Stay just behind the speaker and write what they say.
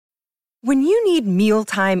When you need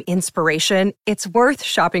mealtime inspiration, it's worth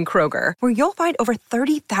shopping Kroger, where you'll find over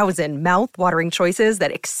 30,000 mouth-watering choices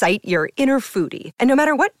that excite your inner foodie. And no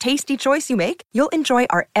matter what tasty choice you make, you'll enjoy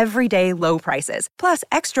our everyday low prices, plus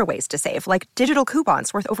extra ways to save, like digital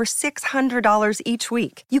coupons worth over $600 each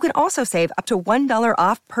week. You can also save up to $1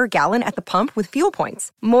 off per gallon at the pump with fuel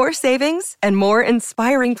points. More savings and more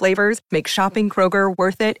inspiring flavors make shopping Kroger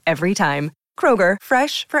worth it every time. Kroger,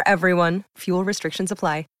 fresh for everyone. Fuel restrictions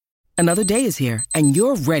apply. Another day is here, and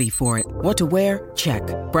you're ready for it. What to wear? Check.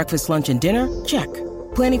 Breakfast, lunch, and dinner? Check.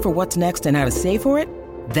 Planning for what's next and how to save for it?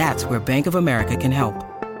 That's where Bank of America can help.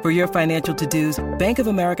 For your financial to-dos, Bank of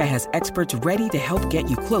America has experts ready to help get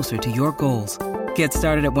you closer to your goals. Get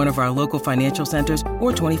started at one of our local financial centers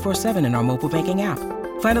or 24/7 in our mobile banking app.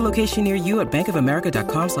 Find a location near you at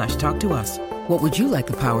bankofamerica.com/talktous. What would you like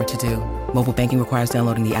the power to do? Mobile banking requires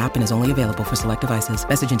downloading the app and is only available for select devices.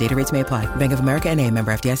 Message and data rates may apply. Bank of America N.A.,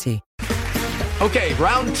 member FDIC. Okay,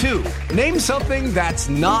 round two. Name something that's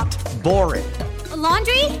not boring. A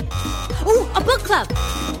laundry? Ooh, a book club.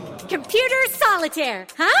 Computer solitaire,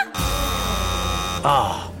 huh?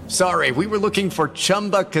 Ah, sorry, we were looking for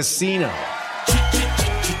Chumba Casino.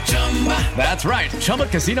 That's right,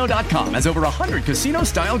 ChumbaCasino.com has over 100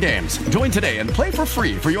 casino-style games. Join today and play for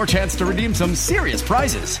free for your chance to redeem some serious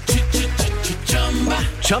prizes.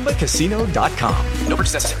 ChumbaCasino.com. No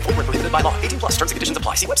purchase necessary. Void where prohibited by law. 18 plus. Terms and conditions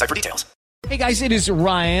apply. See website for details. Hey guys, it is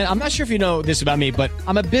Ryan. I'm not sure if you know this about me, but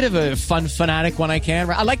I'm a bit of a fun fanatic when I can.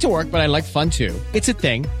 I like to work, but I like fun too. It's a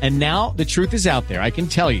thing. And now the truth is out there. I can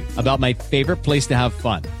tell you about my favorite place to have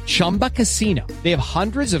fun. Chumba Casino. They have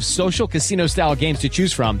hundreds of social casino style games to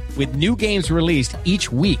choose from with new games released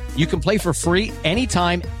each week. You can play for free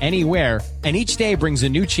anytime, anywhere. And each day brings a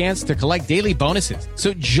new chance to collect daily bonuses.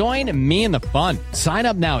 So join me in the fun. Sign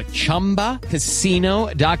up now at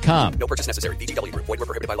ChumbaCasino.com. No purchase necessary. VGW Group. Void where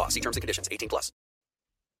prohibited by law. See terms and conditions. 18 plus.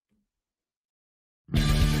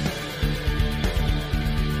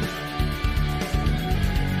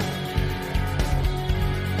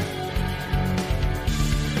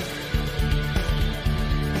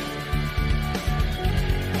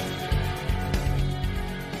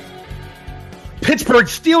 Pittsburgh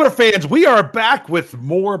Steelers fans, we are back with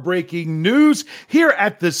more breaking news here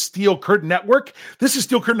at the Steel Curtain Network. This is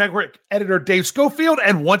Steel Curtain Network editor Dave Schofield,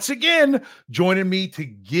 and once again, joining me to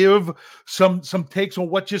give some takes on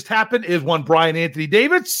what just happened is one Brian Anthony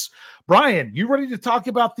Davis. Brian, you ready to talk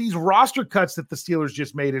about these roster cuts that the Steelers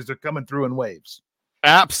just made as they're coming through in waves?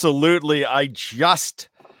 Absolutely. I just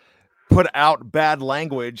put out bad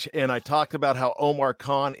language, and I talked about how Omar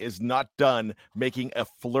Khan is not done making a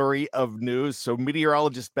flurry of news. So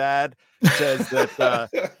meteorologist bad says that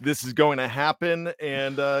this is going to happen,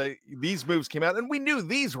 and these moves came out, and we knew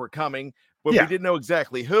these were coming, but we didn't know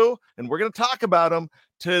exactly who, and we're going to talk about them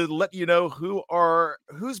to let you know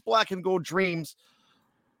whose black and gold dreams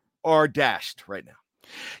are dashed right now.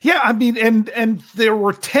 Yeah, I mean, and there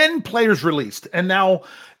were 10 players released, and now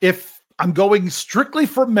if I'm going strictly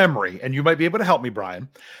from memory, and you might be able to help me, Brian.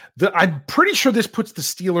 I'm pretty sure this puts the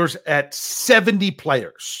Steelers at 70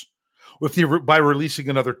 players by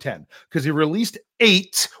releasing another 10, because he released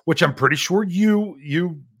 8, which I'm pretty sure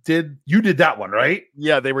you did that one, right?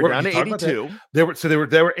 Yeah, they were down to 82. There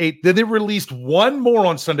were 8. Then they released one more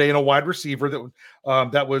on Sunday in a wide receiver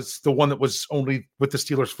that was the one that was only with the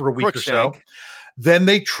Steelers for a week or so. Then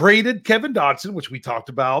they traded Kevin Dotson, which we talked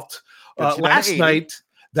about last night.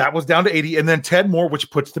 That was down to 80, and then 10 more, which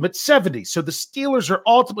puts them at 70. So the Steelers are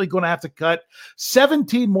ultimately going to have to cut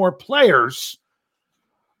 17 more players.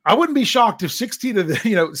 I wouldn't be shocked if 16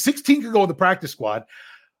 could go in the practice squad.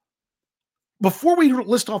 Before we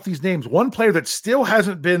list off these names, one player that still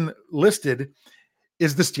hasn't been listed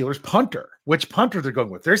is the Steelers punter. Which punter they're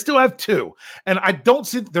going with? They still have 2. And I don't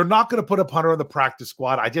see, they're not going to put a punter on the practice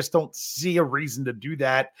squad. I just don't see a reason to do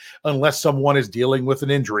that unless someone is dealing with an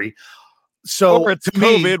injury. So or it's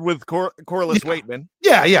COVID with Corliss Waitman.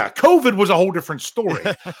 Yeah. COVID was a whole different story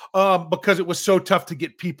because it was so tough to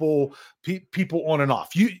get people on and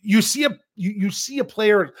off. You see a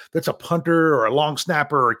player that's a punter or a long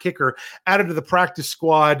snapper or a kicker added to the practice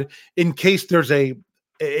squad in case there's a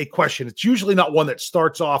question. It's usually not one that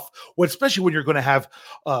starts off, especially when you're going to have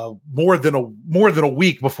more than a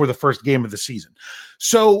week before the first game of the season.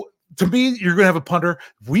 So to me, you're going to have a punter.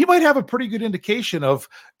 We might have a pretty good indication of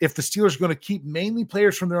if the Steelers are going to keep mainly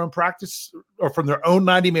players from their own practice or from their own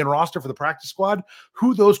 90-man roster for the practice squad,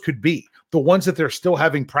 who those could be. The ones that they're still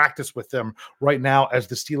having practice with them right now as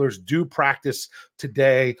the Steelers do practice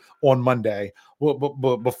today on Monday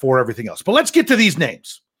before everything else. But let's get to these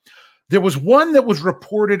names. There was one that was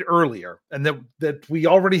reported earlier and that we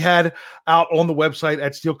already had out on the website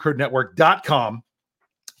at steelcurtainnetwork.com.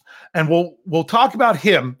 And we'll talk about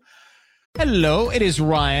him. Hello, it is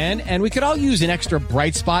Ryan, and we could all use an extra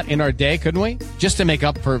bright spot in our day, couldn't we? Just to make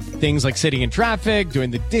up for things like sitting in traffic,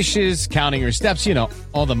 doing the dishes, counting your steps,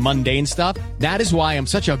 all the mundane stuff. That is why I'm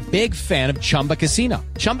such a big fan of Chumba Casino.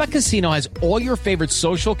 Chumba Casino has all your favorite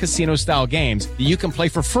social casino-style games that you can play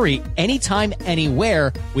for free anytime,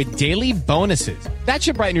 anywhere with daily bonuses. That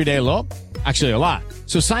should brighten your day a little. Actually, a lot.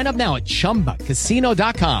 So sign up now at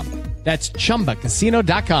ChumbaCasino.com. That's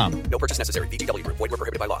ChumbaCasino.com. No purchase necessary. VGW Group. Void where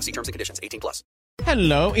prohibited by law. See terms and conditions. 18+.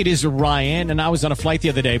 Hello, it is Ryan, and I was on a flight the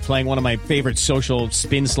other day playing one of my favorite social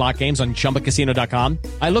spin slot games on ChumbaCasino.com.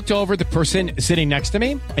 I looked over at the person sitting next to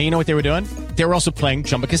me, and you know what they were doing? They were also playing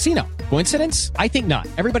Chumba Casino. Coincidence? I think not.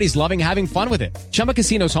 Everybody's loving having fun with it. Chumba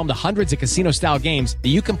Casino is home to hundreds of casino-style games that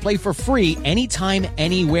you can play for free anytime,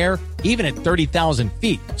 anywhere, even at 30,000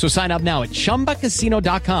 feet. So sign up now at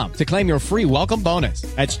ChumbaCasino.com to claim your free welcome bonus.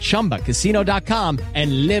 That's ChumbaCasino.com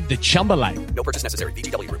and live the Chumba life. No purchase necessary.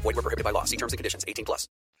 VGW Group. Void where prohibited by law. See terms and conditions. 18+.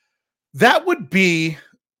 That would be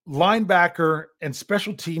linebacker and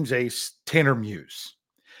special teams ace Tanner Muse.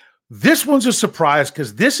 This one's a surprise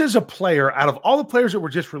because this is a player out of all the players that were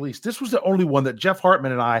just released. This was the only one that Jeff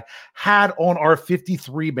Hartman and I had on our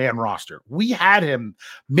 53-man roster. We had him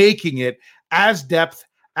making it as depth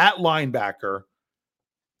at linebacker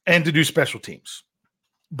and to do special teams.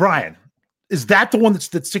 Brian, is that the one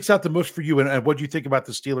that sticks out the most for you? And what do you think about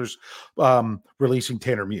the Steelers releasing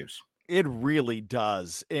Tanner Muse? It really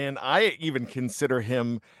does. And I even consider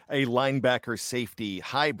him a linebacker safety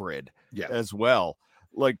hybrid as well.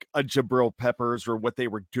 Like a Jabril Peppers or what they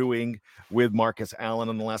were doing with Marcus Allen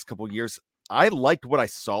in the last couple of years. I liked what I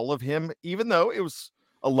saw of him, even though it was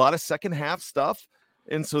a lot of second half stuff.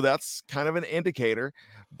 And so that's kind of an indicator.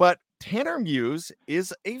 But Tanner Muse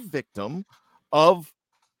is a victim of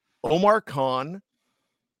Omar Khan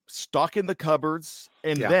stocking the cupboards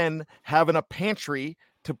and then having a pantry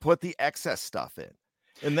to put the excess stuff in.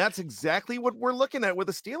 And that's exactly what we're looking at with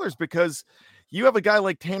the Steelers, because you have a guy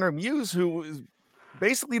like Tanner Muse, who is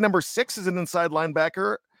basically number 6 as an inside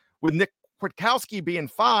linebacker, with Nick Kwiatkowski being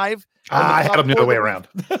 5. I had him the other way around.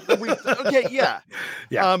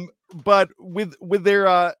 But with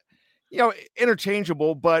their,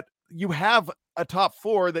 interchangeable, but you have a top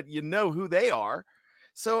 4 that who they are.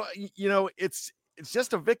 So, it's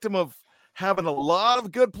just a victim of having a lot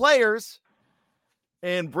of good players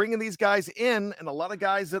and bringing these guys in, and a lot of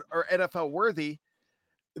guys that are NFL worthy.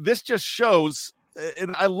 This just shows,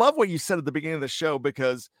 and I love what you said at the beginning of the show,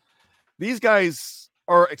 because these guys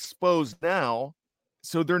are exposed now,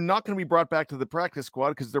 so they're not going to be brought back to the practice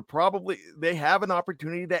squad because they have an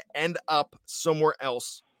opportunity to end up somewhere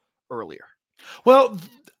else earlier. Well,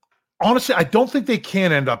 honestly, I don't think they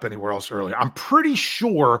can end up anywhere else earlier. I'm pretty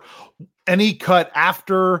sure any cut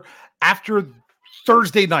after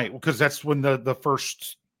Thursday night, because that's when the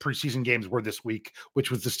first preseason games were this week,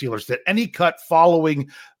 which was the Steelers, that any cut following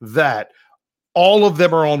that, all of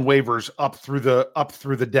them are on waivers up through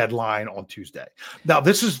the deadline on Tuesday. Now,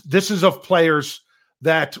 this is of players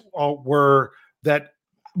that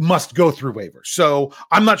must go through waivers. So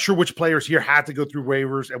I'm not sure which players here had to go through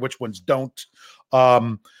waivers and which ones don't.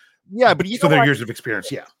 But for their years of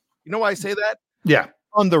experience. Yeah. You know why I say that? Yeah.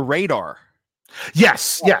 On the radar.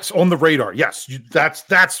 Yes, on the radar. Yes,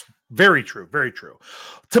 that's very true. Very true.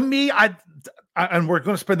 To me, and we're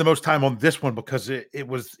going to spend the most time on this one because it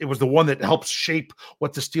was the one that helps shape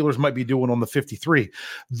what the Steelers might be doing on the 53.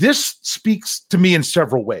 This speaks to me in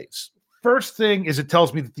several ways. First thing is, it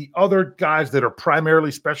tells me that the other guys that are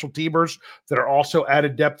primarily special teamers that are also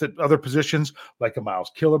added depth at other positions, like a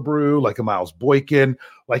Miles Killebrew, like a Miles Boykin,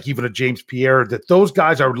 like even a James Pierre, that those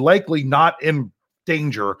guys are likely not in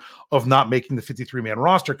danger of not making the 53-man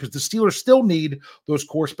roster, because the Steelers still need those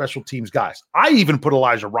core special teams guys. I even put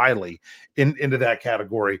Elijah Riley into that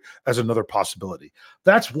category as another possibility.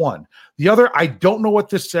 That's one. The other, I don't know what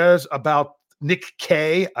this says about Nick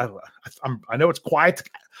K. I know it's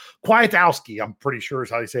Kwiatkowski, I'm pretty sure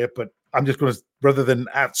is how you say it, but I'm just going to, rather than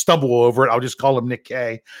stumble over it, I'll just call him Nick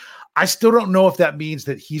K. I still don't know if that means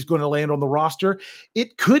that he's going to land on the roster.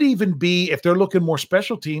 It could even be, if they're looking more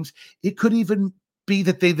special teams, it could even be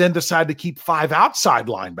that they then decide to keep 5 outside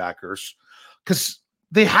linebackers, because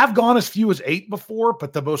they have gone as few as 8 before,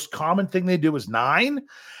 but the most common thing they do is 9.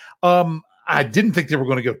 I didn't think they were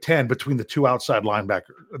going to go 10 between the two the outside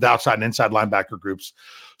and inside linebacker groups.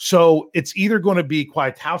 So it's either going to be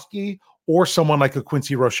Kwiatkowski or someone like a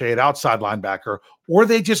Quincy Roche at outside linebacker, or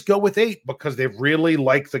they just go with 8 because they really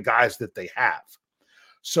like the guys that they have.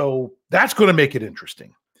 So that's going to make it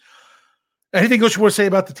interesting. Anything else you want to say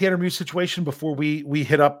about the Tanner Muse situation before we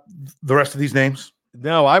hit up the rest of these names?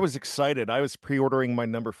 No, I was excited. I was pre-ordering my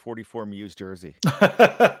number 44 Muse jersey.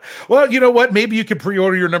 Well, you know what? Maybe you can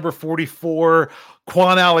pre-order your number 44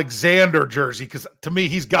 Quan Alexander jersey, because to me,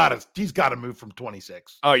 he's got to move from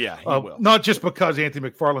 26. Oh yeah, he will. Not just because Anthony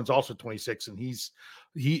McFarland's also 26, and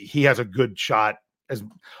he has a good shot.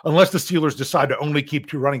 Unless the Steelers decide to only keep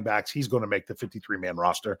 2 running backs, he's going to make the 53-man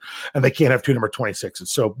roster, and they can't have 2 number 26s.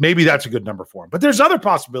 So maybe that's a good number for him. But there's other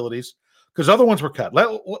possibilities, because other ones were cut.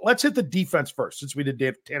 Let's hit the defense first, since we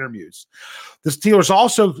did Tanner Muse. The Steelers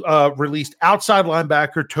also released outside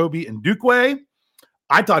linebacker Toby Ndukwe.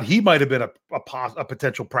 I thought he might have been a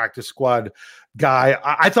potential practice squad guy.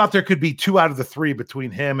 I thought there could be 2 out of the 3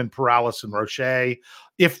 between him and Perales and Roche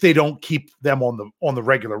if they don't keep them on the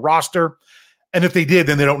regular roster. And if they did,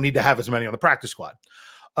 then they don't need to have as many on the practice squad.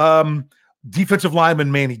 Defensive lineman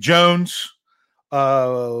Manny Jones.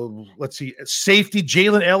 Let's see. Safety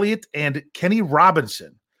Jalen Elliott and Kenny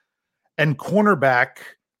Robinson. And cornerback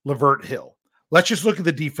Lavert Hill. Let's just look at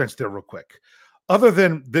the defense there real quick. Other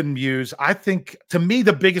than Muse, I think, to me,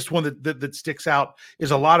 the biggest one that sticks out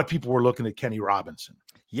is a lot of people were looking at Kenny Robinson.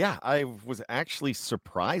 Yeah, I was actually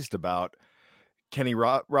surprised about Kenny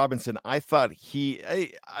Robinson. I thought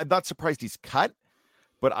I'm not surprised he's cut,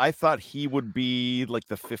 but I thought he would be like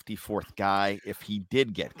the 54th guy if he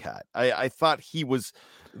did get cut. I thought he was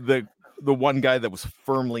the one guy that was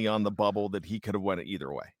firmly on the bubble, that he could have went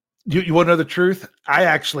either way. You want to know the truth? I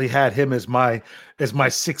actually had him as my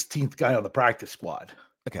 16th guy on the practice squad.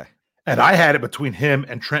 Okay. And I had it between him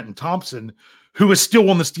and Trenton Thompson, who is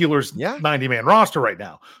still on the Steelers' 90-man roster right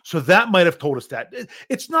now. So that might have told us that.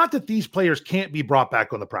 It's not that these players can't be brought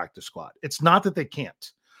back on the practice squad. It's not that they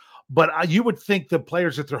can't. But you would think the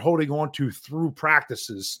players that they're holding on to through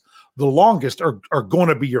practices the longest are going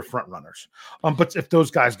to be your front runners. But if those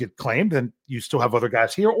guys get claimed, then you still have other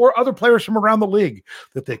guys here or other players from around the league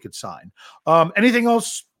that they could sign. Anything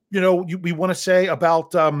else, we want to say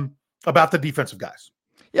about the defensive guys?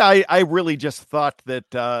 Yeah, I really just thought that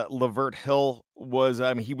Lavert Hill was,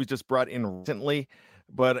 he was just brought in recently,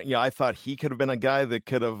 but I thought he could have been a guy that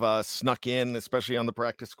could have snuck in, especially on the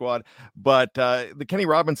practice squad. But the Kenny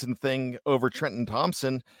Robinson thing over Trenton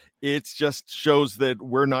Thompson, it just shows that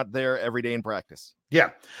we're not there every day in practice.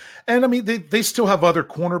 Yeah. And they still have other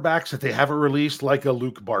cornerbacks that they haven't released, like a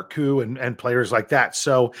Luke Barku and players like that.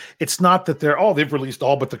 So it's not that they've released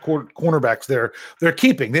all but the cornerbacks they're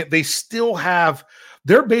keeping. They still have.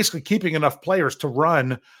 They're basically keeping enough players to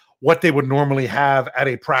run what they would normally have at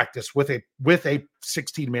a practice with a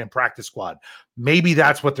 16-man practice squad. Maybe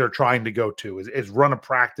that's what they're trying to go to is run a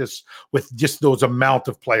practice with just those amount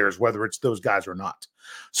of players, whether it's those guys or not.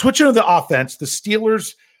 Switching to the offense, the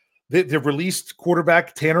Steelers, they've released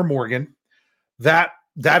quarterback Tanner Morgan. That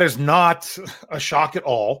is not a shock at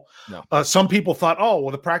all. No. Some people thought,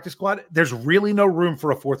 the practice squad, there's really no room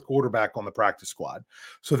for a 4th quarterback on the practice squad.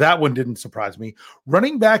 So that one didn't surprise me.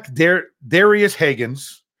 Running back Darius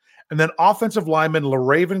Higgins, and then offensive lineman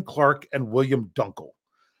LaRaven Clark and William Dunkel.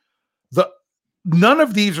 None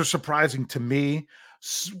of these are surprising to me.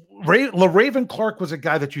 LaRaven Clark was a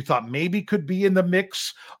guy that you thought maybe could be in the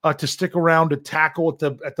mix to stick around to tackle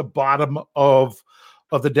at the bottom of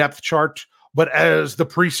the depth chart. But as the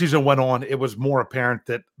preseason went on, it was more apparent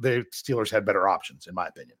that the Steelers had better options, in my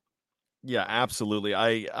opinion. Yeah, absolutely.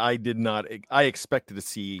 I expected to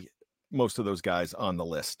see most of those guys on the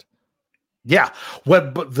list. Yeah.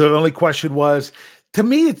 But the only question was, to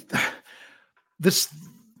me,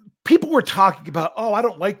 people were talking about, I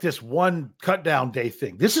don't like this one cut down day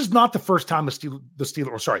thing. This is not the first time the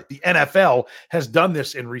NFL has done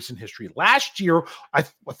this in recent history. Last year, I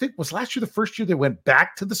think was last year the first year they went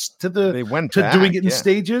back to doing it in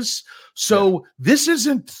stages. So this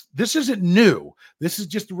isn't new. This is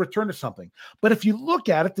just a return to something. But if you look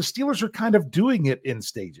at it, the Steelers are kind of doing it in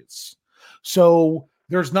stages. So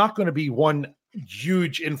there's not going to be one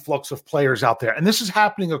huge influx of players out there. And this is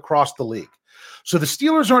happening across the league. So the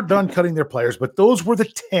Steelers aren't done cutting their players, but those were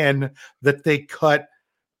the 10 that they cut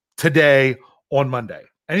today on Monday.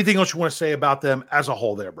 Anything else you want to say about them as a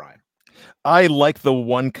whole there, Brian? I like the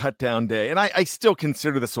one cut down day, and I still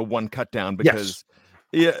consider this a one cut down because,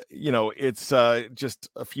 it's just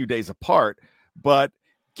a few days apart, but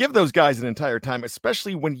give those guys an entire time,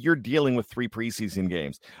 especially when you're dealing with 3 preseason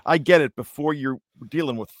games. I get it. Before, you're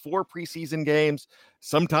dealing with 4 preseason games,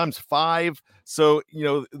 sometimes 5. So,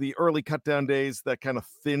 the early cut down days, that kind of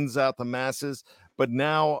thins out the masses. But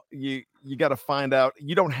now you got to find out,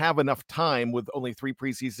 you don't have enough time with only 3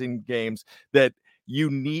 preseason games that you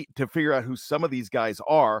need to figure out who some of these guys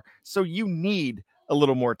are. So you need a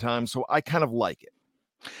little more time. So I kind of like it.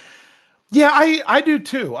 Yeah, I do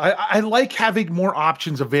too. I like having more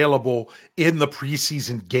options available in the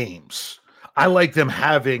preseason games. I like them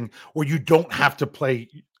having where you don't have to play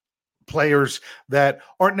players that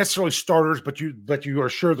aren't necessarily starters, but you are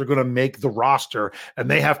sure they're going to make the roster, and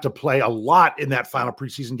they have to play a lot in that final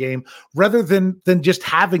preseason game, rather than just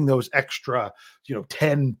having those extra,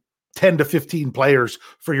 10 to 15 players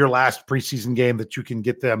for your last preseason game that you can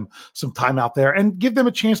get them some time out there and give them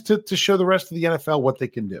a chance to show the rest of the NFL what they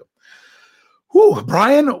can do. Whew,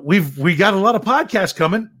 Brian, we got a lot of podcasts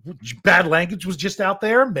coming. Bad Language was just out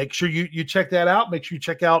there. Make sure you check that out. Make sure you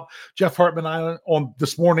check out Jeff Hartman on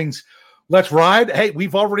this morning's Let's Ride. Hey,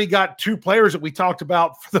 we've already got 2 players that we talked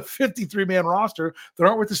about for the 53-man roster that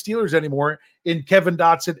aren't with the Steelers anymore in Kevin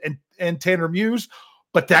Dotson and Tanner Muse.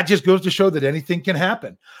 But that just goes to show that anything can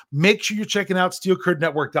happen. Make sure you're checking out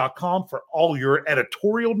SteelCurtainNetwork.com for all your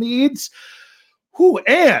editorial needs.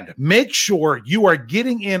 And make sure you are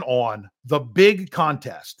getting in on the big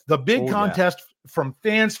contest. The big contest from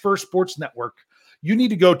Fans First Sports Network. You need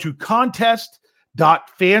to go to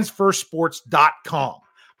contest.fansfirstsports.com.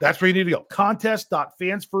 That's where you need to go.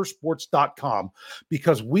 Contest.fansfirstsports.com,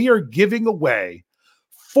 because we are giving away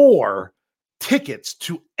 4 tickets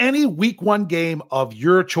to any week 1 game of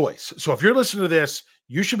your choice. So if you're listening to this,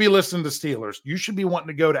 you should be listening to Steelers. You should be wanting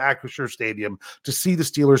to go to Acrisure Stadium to see the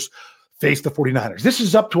Steelers face the 49ers. This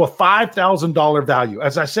is up to a $5,000 value.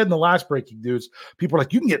 As I said in the last breaking news, people are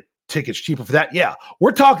like, you can get tickets cheaper for that. Yeah,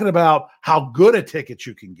 we're talking about how good a ticket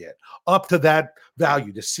you can get up to that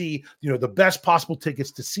value to see, the best possible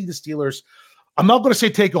tickets to see the Steelers. I'm not going to say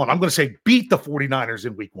take on. I'm going to say beat the 49ers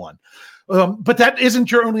in week 1. But that isn't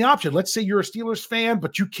your only option. Let's say you're a Steelers fan,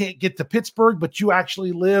 but you can't get to Pittsburgh, but you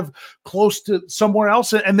actually live close to somewhere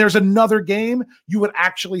else, and there's another game. You would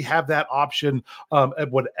actually have that option at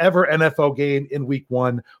whatever NFL game in week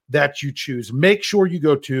 1 that you choose. Make sure you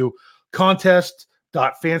go to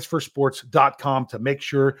contest.fansfirstsports.com to make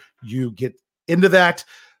sure you get into that.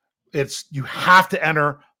 You have to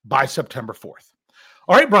enter by September 4th.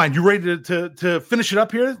 All right, Brian, you ready to finish it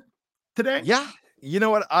up here today? Yeah. You know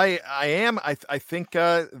what? I am. I think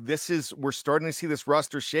we're starting to see this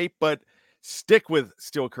roster shape, but stick with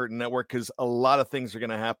Steel Curtain Network because a lot of things are going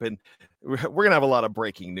to happen. We're going to have a lot of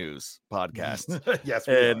breaking news podcasts. Yes.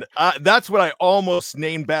 And that's what I almost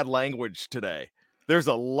named Bad Language today. There's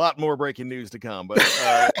a lot more breaking news to come, but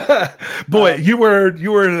boy, you were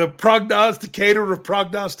the prognosticator of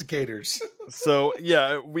prognosticators. So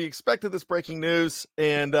yeah, we expected this breaking news,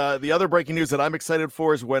 and the other breaking news that I'm excited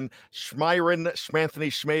for is when Schmanthony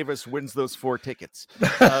Schmavis wins those 4 tickets.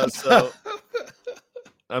 So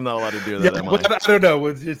I'm not allowed to do that. I don't know.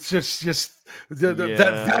 It's just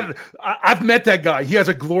I've met that guy. He has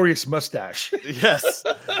a glorious mustache. Yes.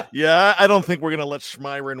 Yeah. I don't think we're going to let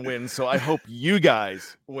Schmeiren win. So I hope you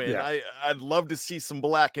guys win. Yeah. I'd love to see some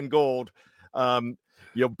black and gold,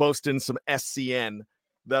 boasting some SCN.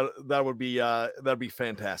 That would be, that'd be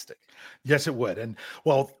fantastic. Yes, it would. And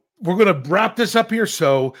well, we're going to wrap this up here.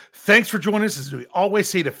 So thanks for joining us. As we always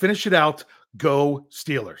say to finish it out, go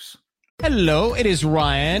Steelers. Hello, it is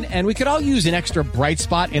Ryan, and we could all use an extra bright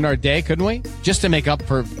spot in our day, couldn't we? Just to make up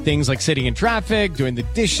for things like sitting in traffic, doing the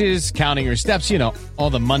dishes, counting your steps,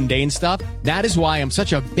 all the mundane stuff. That is why I'm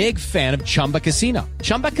such a big fan of Chumba Casino.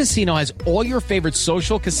 Chumba Casino has all your favorite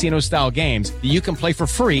social casino-style games that you can play for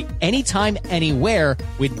free anytime, anywhere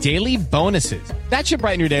with daily bonuses. That should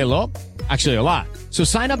brighten your day a little. Actually, a lot. So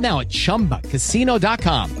sign up now at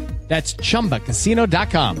ChumbaCasino.com. That's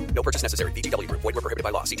ChumbaCasino.com. No purchase necessary. VGW Group. Void where prohibited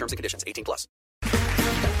by law. See terms and conditions. 18+.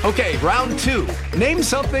 Okay, round 2. Name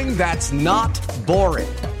something that's not boring.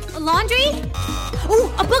 A laundry? Ooh,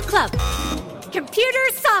 a book club. Computer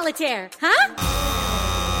solitaire, huh?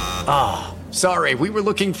 Ah, sorry. We were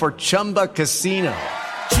looking for Chumba Casino.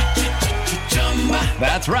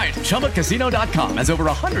 That's right. ChumbaCasino.com has over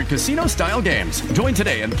 100 casino-style games. Join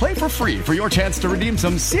today and play for free for your chance to redeem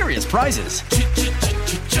some serious prizes.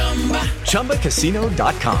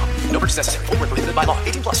 ChumbaCasino.com. No purchase necessary. Void where prohibited by law.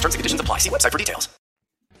 18+. Terms and conditions apply. See website for details.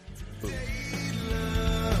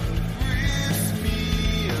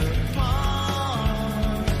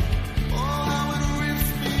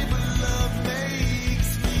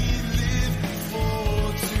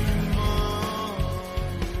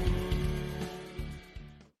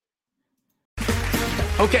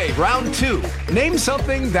 Okay, round 2. Name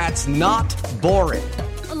something that's not boring.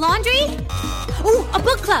 A laundry? Ooh, a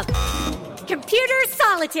book club. Computer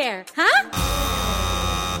solitaire, huh?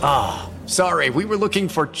 Ah, sorry. We were looking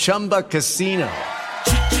for Chumba Casino.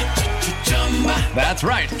 That's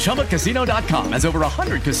right. ChumbaCasino.com has over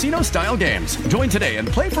 100 casino-style games. Join today and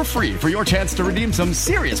play for free for your chance to redeem some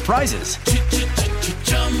serious prizes.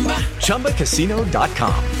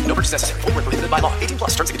 ChumbaCasino.com. No purchase necessary. Void where prohibited by law. 18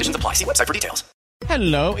 plus terms and conditions apply. See website for details.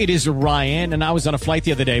 Hello, it is Ryan, and I was on a flight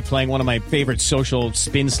the other day playing one of my favorite social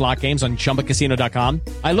spin slot games on ChumbaCasino.com.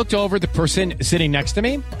 I looked over at the person sitting next to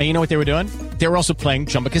me, and you know what they were doing? They were also playing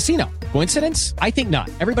Chumba Casino. Coincidence? I think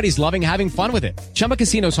not. Everybody's loving having fun with it. Chumba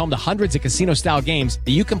Casino is home to hundreds of casino-style games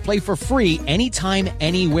that you can play for free anytime,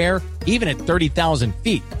 anywhere, even at 30,000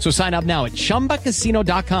 feet. So sign up now at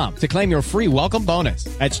ChumbaCasino.com to claim your free welcome bonus.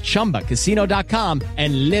 That's ChumbaCasino.com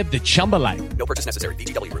and live the Chumba life. No purchase necessary.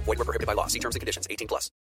 VGW. Void where prohibited by law. See terms and conditions. 18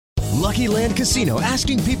 plus. Lucky Land Casino,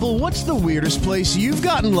 asking people, what's the weirdest place you've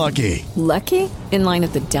gotten lucky? Lucky? In line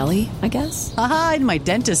at the deli, I guess? Aha, in my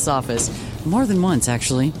dentist's office. More than once,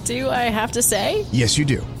 actually. Do I have to say? Yes, you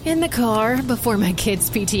do. In the car before my kids'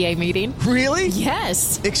 PTA meeting. Really?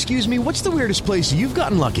 Yes. Excuse me, what's the weirdest place you've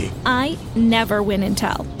gotten lucky? I never win and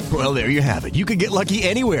tell. Well, there you have it. You can get lucky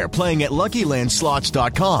anywhere, playing at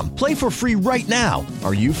LuckyLandSlots.com. Play for free right now.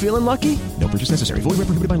 Are you feeling lucky? No purchase necessary. Void where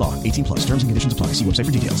prohibited by law. 18 plus. Terms and conditions apply. See website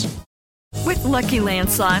for details. With Lucky Land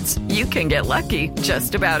Slots, you can get lucky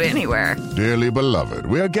just about anywhere. Dearly beloved,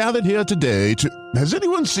 we are gathered here today to... Has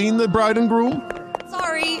anyone seen the bride and groom?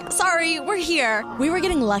 Sorry, we're here. We were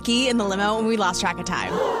getting lucky in the limo and we lost track of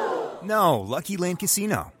time. No, Lucky Land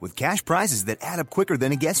Casino, with cash prizes that add up quicker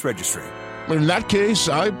than a guest registry. In that case,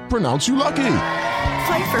 I pronounce you lucky.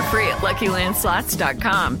 Play for free at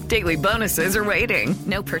LuckyLandSlots.com. Daily bonuses are waiting.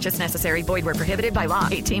 No purchase necessary. Void where prohibited by law.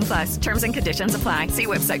 18 plus. Terms and conditions apply. See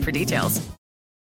website for details.